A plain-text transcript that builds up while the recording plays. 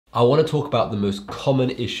I want to talk about the most common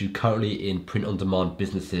issue currently in print-on-demand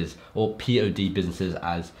businesses, or POD businesses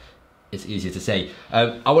as it's easier to say.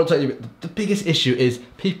 I want to tell you the biggest issue is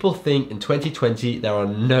people think in 2020 there are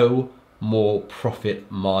no more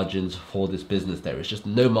profit margins for this business. There is just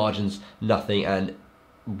no margins, nothing, and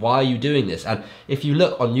why are you doing this? And if you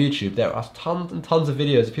look on YouTube, there are tons and tons of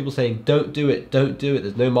videos of people saying, don't do it,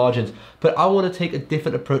 there's no margins. But I want to take a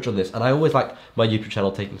different approach on this. And I always like my YouTube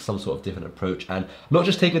channel taking some sort of different approach, and not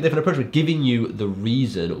just taking a different approach, but giving you the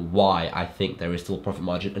reason why I think there is still a profit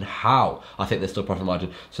margin and how I think there's still a profit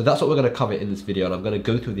margin. So that's what we're going to cover in this video. And I'm going to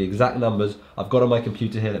go through the exact numbers. I've got on my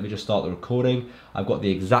computer here. Let me just start the recording. I've got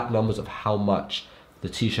the exact numbers of how much the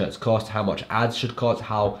t-shirts cost, how much ads should cost,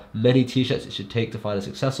 how many t-shirts it should take to find a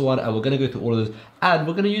successful one, and we're going to go through all of those, and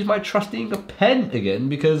we're going to use my trusty pen again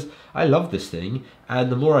because I love this thing,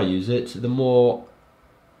 and the more I use it, the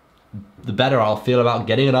better I'll feel about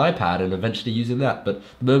getting an iPad and eventually using that. But at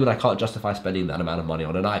the moment I can't justify spending that amount of money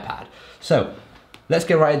on an iPad. So let's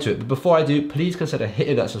get right into it. But before I do, please consider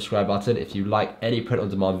hitting that subscribe button. If you like any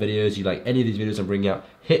print-on-demand videos, you like any of these videos I'm bringing out,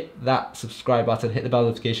 hit that subscribe button, hit the bell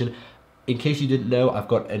notification. In case you didn't know, I've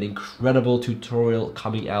got an incredible tutorial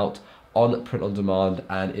coming out on print on demand,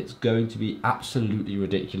 and it's going to be absolutely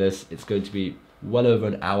ridiculous. It's going to be well over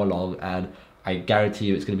an hour long, and I guarantee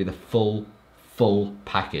you it's going to be the full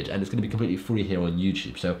package, and it's going to be completely free here on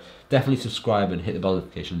YouTube. So definitely subscribe and hit the bell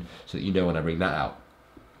notification so that you know when I bring that out.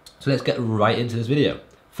 So let's get right into this video.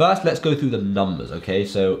 First, let's go through the numbers, okay?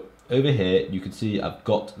 So over here, you can see I've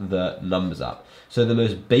got the numbers up. So the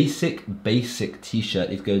most basic t-shirt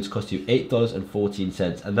is going to cost you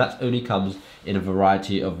 $8.14, and that only comes in a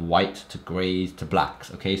variety of white to grays to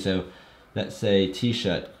blacks, okay? So let's say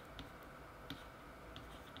t-shirt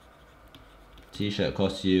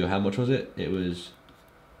costs you, how much was it? It was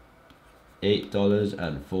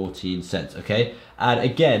 $8.14, okay? And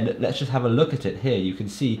again, let's just have a look at it here. You can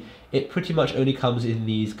see it pretty much only comes in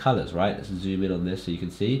these colors, right? Let's zoom in on this so you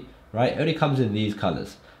can see, right? It only comes in these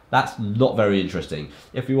colors. That's not very interesting.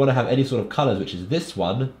 If we want to have any sort of colors, which is this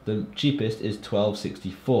one, the cheapest is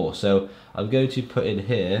 $12.64. So I'm going to put in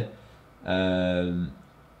here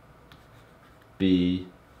B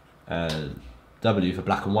and W for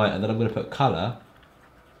black and white, and then I'm going to put color,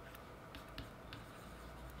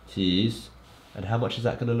 T's, and how much is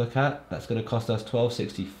that going to look at? That's going to cost us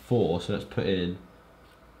 $12.64. So let's put in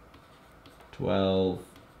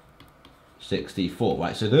 12.64,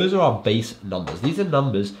 right? So those are our base numbers. These are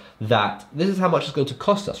numbers that, this is how much it's going to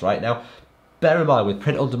cost us, right? Now, bear in mind with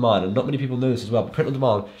print on demand, and not many people know this as well, but print on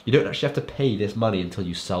demand, you don't actually have to pay this money until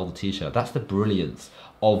you sell the t-shirt. That's the brilliance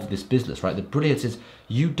of this business, right? The brilliance is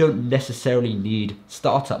you don't necessarily need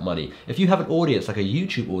startup money. If you have an audience, like a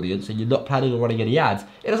YouTube audience, and you're not planning on running any ads,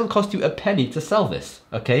 it doesn't cost you a penny to sell this,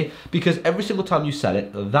 okay? Because every single time you sell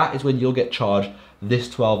it, that is when you'll get charged this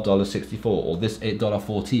 $12.64 or this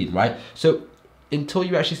 $8.14, right? So until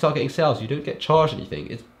you actually start getting sales, you don't get charged anything.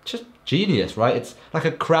 It's just genius, right? It's like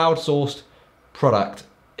a crowdsourced product.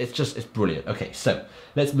 It's brilliant. Okay, so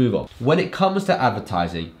let's move on. When it comes to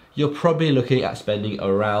advertising, you're probably looking at spending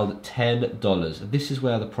around $10. This is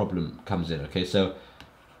where the problem comes in, okay? So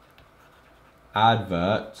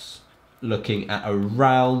adverts, looking at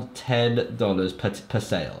around $10 per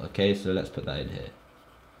sale, okay? So let's put that in here.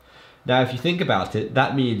 Now, if you think about it,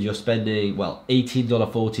 that means you're spending, well,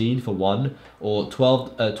 $18.14 for one, or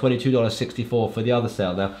 $22.64 for the other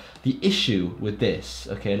sale. Now, the issue with this,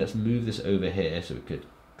 okay, let's move this over here so we could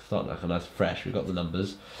start like a nice fresh, we've got the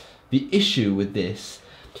numbers. The issue with this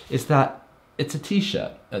is that it's a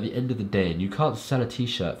t-shirt at the end of the day, and you can't sell a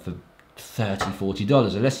t-shirt for $30,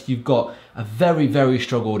 $40 unless you've got a very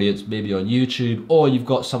strong audience, maybe on YouTube, or you've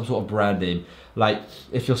got some sort of brand name. Like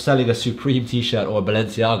if you're selling a Supreme t-shirt or a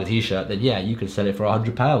Balenciaga t-shirt, then yeah, you can sell it for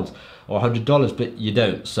 £100 or $100, but you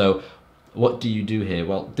don't. So what do you do here?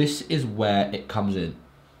 Well, this is where it comes in.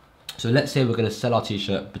 So let's say we're going to sell our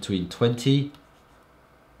t-shirt between 20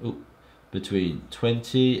 and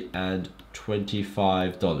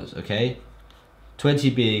 $25, okay? 20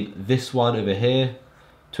 being this one over here,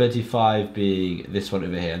 25 being this one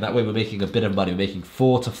over here, and that way we're making a bit of money. We're making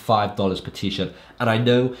 $4 to $5 per t-shirt, and I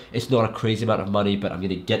know it's not a crazy amount of money, but I'm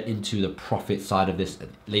going to get into the profit side of this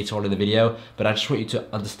later on in the video. But I just want you to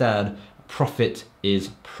understand, profit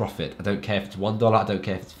is profit. I don't care if it's $1, I don't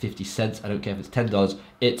care if it's 50 cents, I don't care if it's $10,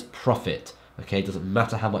 it's profit, okay? It doesn't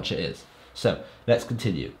matter how much it is. So let's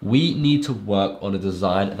continue. We need to work on a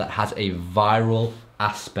design that has a viral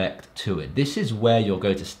aspect to it. This is where you're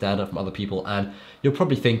going to stand out from other people, and you're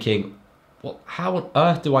probably thinking, well, how on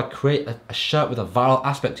earth do I create a shirt with a viral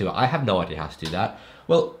aspect to it? I have no idea how to do that.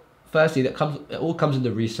 Well, firstly, it all comes in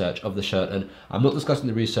the research of the shirt, and I'm not discussing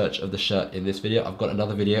the research of the shirt in this video. I've got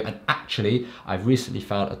another video, and actually, I've recently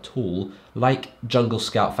found a tool like Jungle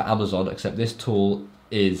Scout for Amazon, except this tool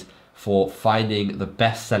is for finding the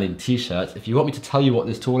best-selling t-shirts. If you want me to tell you what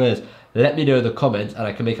this tool is, let me know in the comments and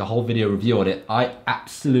I can make a whole video review on it. I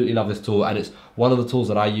absolutely love this tool, and it's one of the tools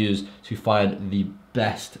that I use to find the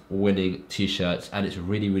best winning t-shirts, and it's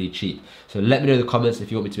really, really cheap. So let me know in the comments if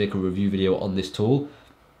you want me to make a review video on this tool,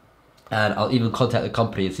 and I'll even contact the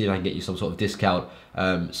company and see if I can get you some sort of discount.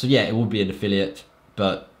 So yeah, it will be an affiliate,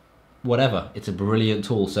 but whatever, it's a brilliant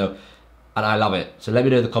tool. And I love it. So let me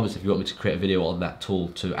know in the comments if you want me to create a video on that tool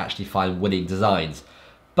to actually find winning designs.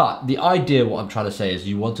 But the idea, what I'm trying to say is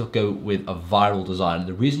you want to go with a viral design.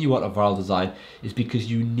 The reason you want a viral design is because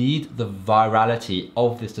you need the virality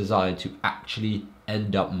of this design to actually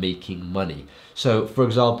end up making money. So for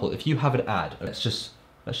example, if you have an ad, let's just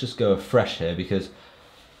go fresh here, because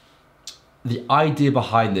the idea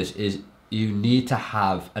behind this is you need to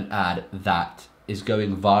have an ad that is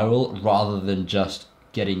going viral rather than just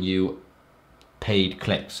getting you paid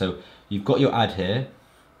clicks. So you've got your ad here,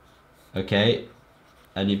 okay,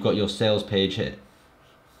 and you've got your sales page here.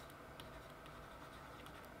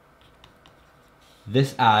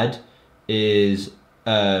 This ad is,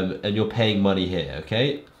 and you're paying money here,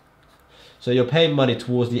 okay? So you're paying money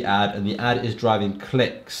towards the ad, and the ad is driving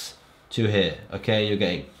clicks to here, okay? You're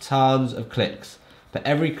getting tons of clicks, but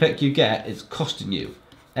every click you get is costing you.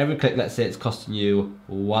 Every click, let's say it's costing you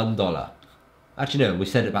 $1. Actually, no, we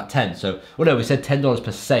said about 10. So, well, no, we said $10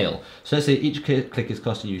 per sale. So let's say each click is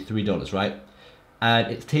costing you $3, right? And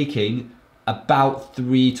it's taking about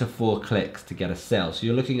 3 to 4 clicks to get a sale. So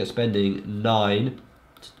you're looking at spending $9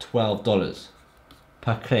 to $12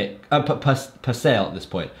 per click, per sale at this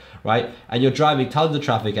point, right? And you're driving tons of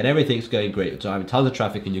traffic and everything's going great. You're driving tons of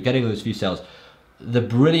traffic and you're getting those few sales. The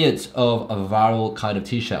brilliance of a viral kind of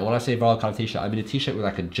t-shirt, when I say viral kind of t-shirt, I mean a t-shirt with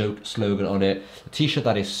like a joke slogan on it, a t-shirt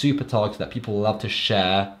that is super targeted, that people love to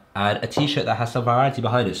share, and a t-shirt that has some variety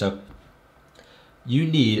behind it. So you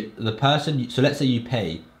need the person, so let's say you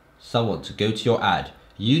pay someone to go to your ad,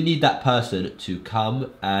 you need that person to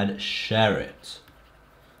come and share it.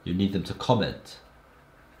 You need them to comment,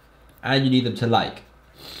 and you need them to like.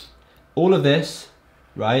 All of this,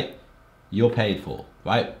 right, you're paid for,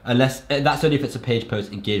 right? Unless, that's only if it's a page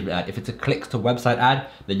post engagement ad. If it's a clicks to website ad,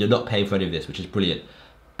 then you're not paying for any of this, which is brilliant.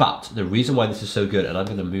 But the reason why this is so good, and I'm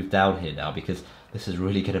gonna move down here now because this is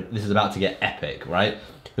really this is about to get epic, right?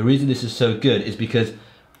 The reason this is so good is because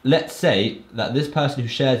let's say that this person who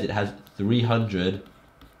shares it has 300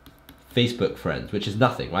 Facebook friends, which is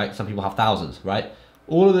nothing, right? Some people have thousands, right?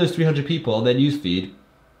 All of those 300 people on their newsfeed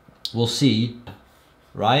will see,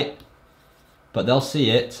 right? But they'll see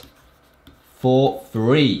it for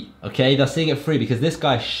free, okay? They're seeing it free because this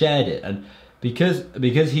guy shared it, and because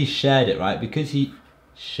he shared it, right? Because he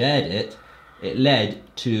shared it, it led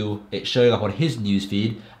to it showing up on his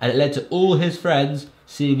newsfeed, and it led to all his friends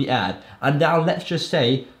seeing the ad. And now let's just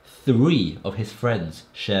say 3 of his friends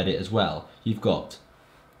shared it as well. You've got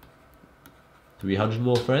 300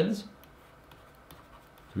 more friends.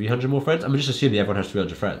 300 more friends. I'm just assuming everyone has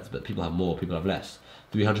 300 friends, but people have more, people have less.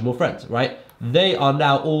 300 more friends, right? They are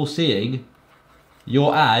now all seeing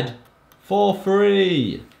your ad for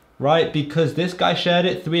free, right? Because this guy shared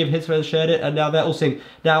it, 3 of his friends shared it, and now they're all seeing.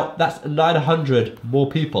 Now that's 900 more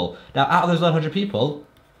people. Now out of those 900 people,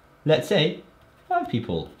 let's say 5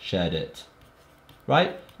 people shared it,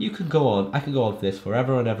 right? You can go on, I can go on for this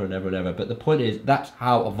forever and ever and ever and ever, but the point is that's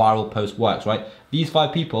how a viral post works, right? These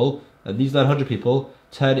 5 people and these 900 people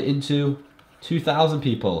turn it into 2,000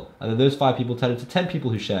 people, and then those 5 people turn into 10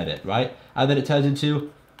 people who shared it, right? And then it turns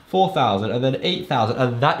into 4,000, and then 8,000,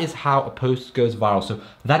 and that is how a post goes viral. So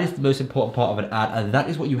that is the most important part of an ad, and that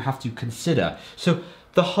is what you have to consider. So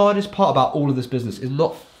the hardest part about all of this business is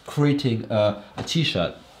not creating a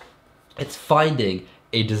t-shirt, it's finding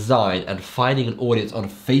a design and finding an audience on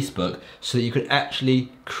Facebook so that you can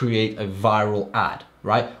actually create a viral ad,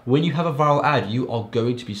 right? When you have a viral ad, you are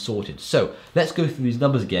going to be sorted. So let's go through these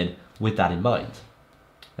numbers again with that in mind.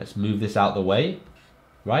 Let's move this out the way,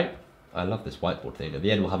 right? I love this whiteboard thing. At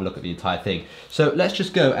the end, we'll have a look at the entire thing. So let's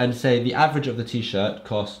just go and say the average of the t-shirt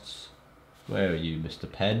costs, where are you,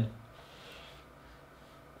 Mr. Pen?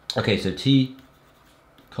 Okay, so T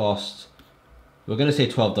costs, we're gonna say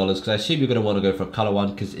 $12 because I assume you're gonna wanna go for a color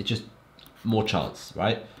one because it's just more chance,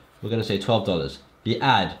 right? We're gonna say $12. The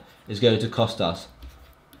ad is going to cost us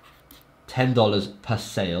 $10 per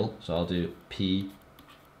sale. So I'll do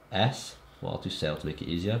PS, well, I'll do sale to make it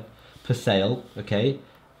easier. Per sale, okay?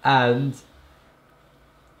 And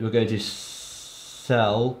we're going to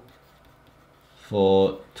sell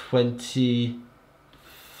for $25.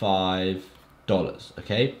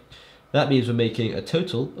 Okay, that means we're making a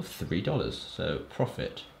total of $3. So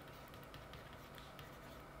profit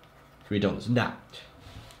 $3. Now,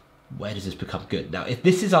 where does this become good? Now, if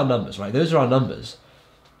this is our numbers, right? Those are our numbers.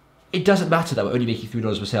 It doesn't matter that we're only making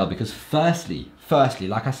 $3 per sale because firstly,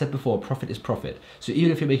 like I said before, profit is profit. So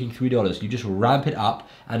even if you're making $3, you just ramp it up.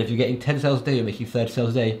 And if you're getting 10 sales a day, you're making 30 sales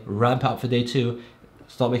a day, ramp it up for day 2,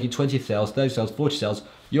 start making 20 sales, 30 sales, 40 sales,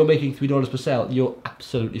 you're making $3 per sale, you're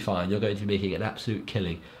absolutely fine. You're going to be making an absolute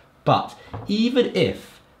killing. But even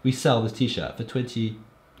if we sell this t-shirt for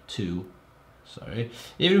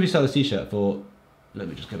even if we sell this t-shirt for, let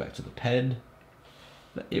me just go back to the pen.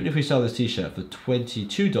 Even if we sell this t-shirt for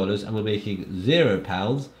 $22 and we're making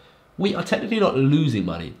 £0, we are technically not losing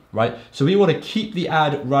money, right? So we want to keep the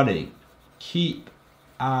ad running. Keep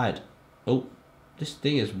ad. Oh, this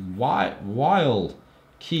thing is wild.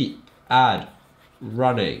 Keep ad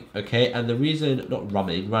running, okay? And the reason, not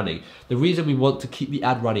running. The reason we want to keep the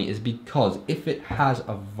ad running is because if it has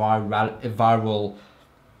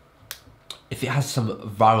if it has some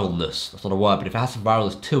viralness, that's not a word, but if it has some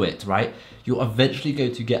viralness to it, right, you're eventually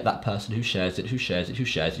going to get that person who shares it,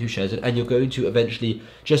 and you're going to eventually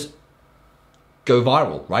just go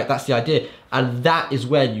viral, right? That's the idea. And that is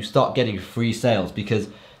when you start getting free sales, because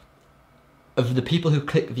of the people who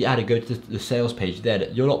click the ad and go to the sales page,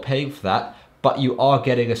 then you're not paying for that, but you are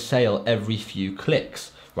getting a sale every few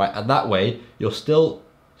clicks, right? And that way, you're still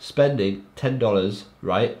spending $10,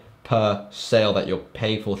 right, per sale that you're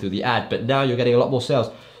paying for through the ad, but now you're getting a lot more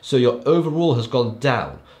sales. So your overall has gone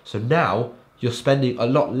down. So now you're spending a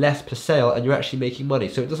lot less per sale and you're actually making money.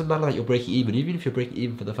 So it doesn't matter that you're breaking even if you're breaking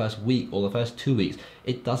even for the first week or the first 2 weeks,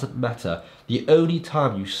 it doesn't matter. The only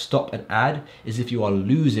time you stop an ad is if you are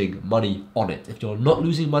losing money on it. If you're not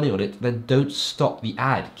losing money on it, then don't stop the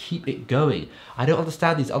ad, keep it going. I don't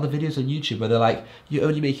understand these other videos on YouTube where they're like, you're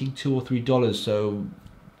only making $2 or $3, so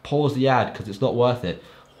pause the ad because it's not worth it.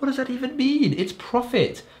 What does that even mean? It's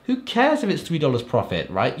profit. Who cares if it's $3 profit,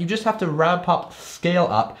 right? You just have to ramp up, scale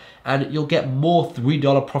up, and you'll get more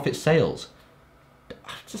 $3 profit sales.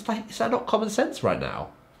 It's just like, is that not common sense right now?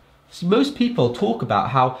 See, most people talk about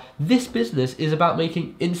how this business is about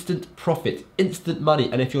making instant profit, instant money,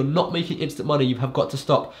 and if you're not making instant money, you have got to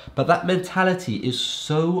stop. But that mentality is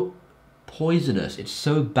so poisonous. It's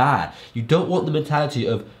so bad. You don't want the mentality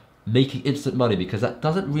of making instant money, because that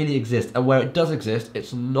doesn't really exist, and where it does exist,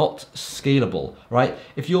 it's not scalable, right?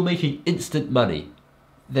 If you're making instant money,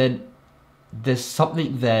 then there's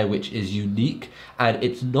something there which is unique, and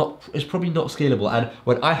it's probably not scalable. And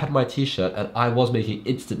when I had my t-shirt and I was making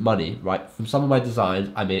instant money, right, from some of my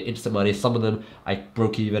designs I made instant money, some of them I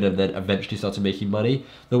broke even and then eventually started making money.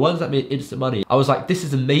 The ones that made instant money, I was like, this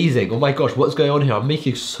is amazing, oh my gosh, what's going on here? I'm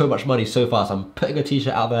making so much money so fast. I'm putting a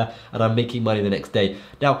t-shirt out there and I'm making money the next day.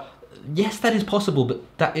 Now, yes, that is possible, but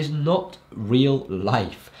that is not real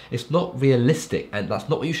life. It's not realistic, and that's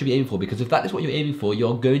not what you should be aiming for, because if that is what you're aiming for,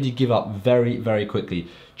 you're going to give up very, very quickly.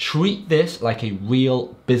 Treat this like a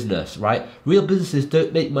real business, right? Real businesses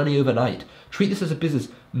don't make money overnight. Treat this as a business.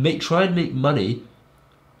 Try and make money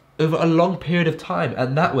over a long period of time,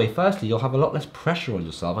 and that way, firstly, you'll have a lot less pressure on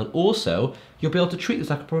yourself, and also you'll be able to treat this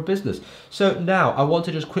like a proper business. So now I want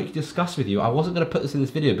to just quickly discuss with you, I wasn't going to put this in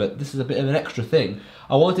this video, but this is a bit of an extra thing.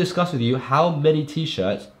 I want to discuss with you how many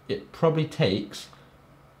t-shirts it probably takes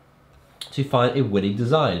to find a winning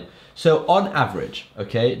design. So on average,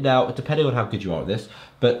 okay, now depending on how good you are at this,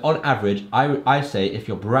 but on average, I say if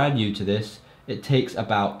you're brand new to this, it takes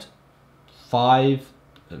about 5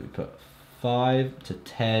 to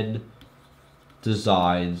 10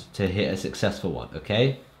 designs to hit a successful one,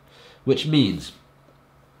 okay? Which means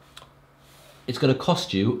it's going to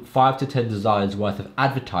cost you 5 to 10 designs worth of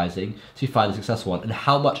advertising to find a successful one. And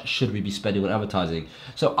how much should we be spending on advertising?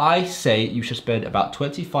 So I say you should spend about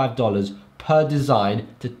 $25 per design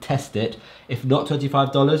to test it. If not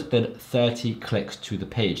 $25, then 30 clicks to the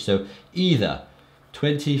page. So either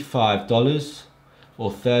 $25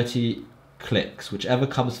 or 30 clicks, whichever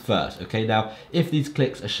comes first, okay? Now, if these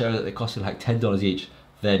clicks are showing that they cost you like $10 each,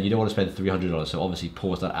 then you don't want to spend $300, so obviously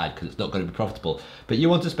pause that ad because it's not going to be profitable. But you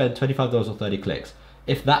want to spend $25 or 30 clicks.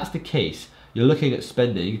 If that's the case, you're looking at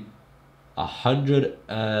spending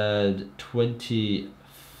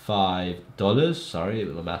 $125, sorry,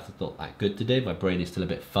 my math is not that good today, my brain is still a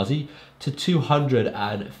bit fuzzy, to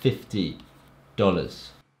 $250,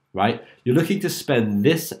 right? You're looking to spend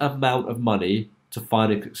this amount of money to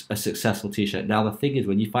find a successful t-shirt. Now the thing is,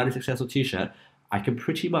 when you find a successful t-shirt, I can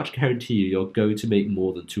pretty much guarantee you you're going to make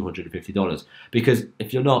more than $250, because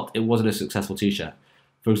if you're not, it wasn't a successful t-shirt.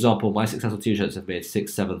 For example, my successful t-shirts have made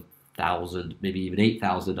 $6,000, 1,000, maybe even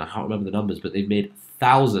 8,000. I can't remember the numbers, but they've made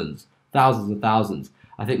thousands and thousands.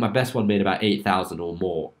 I think my best one made about 8,000 or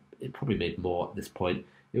more. It probably made more at this point.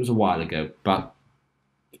 It was a while ago, but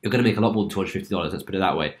you're going to make a lot more than $250, let's put it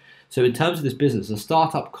that way. So in terms of this business, the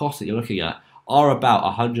startup costs that you're looking at are about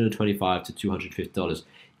 $125 to $250.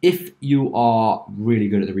 If you are really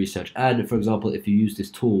good at the research, and for example, if you use this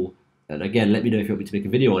tool, and again, let me know if you want me to make a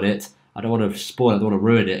video on it. I don't want to spoil it, I don't want to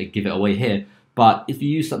ruin it and give it away here. But if you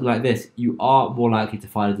use something like this, you are more likely to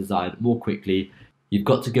find a design more quickly. You've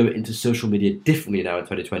got to go into social media differently now in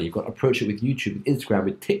 2020. You've got to approach it with YouTube, with Instagram,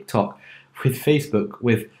 with TikTok, with Facebook,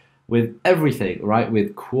 with everything, right?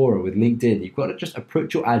 With Quora, with LinkedIn. You've got to just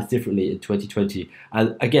approach your ads differently in 2020.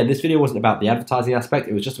 And again, this video wasn't about the advertising aspect.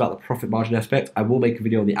 It was just about the profit margin aspect. I will make a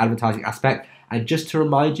video on the advertising aspect. And just to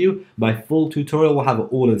remind you, my full tutorial will have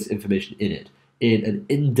all of this information in it, in an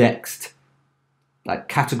indexed, like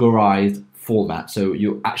categorized format. So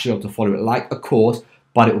you'll actually have to follow it like a course,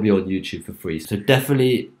 but it will be on YouTube for free. So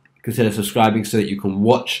definitely consider subscribing so that you can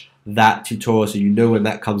watch that tutorial so you know when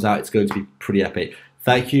that comes out. It's going to be pretty epic.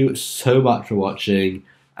 Thank you so much for watching,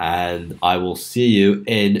 and I will see you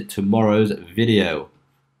in tomorrow's video.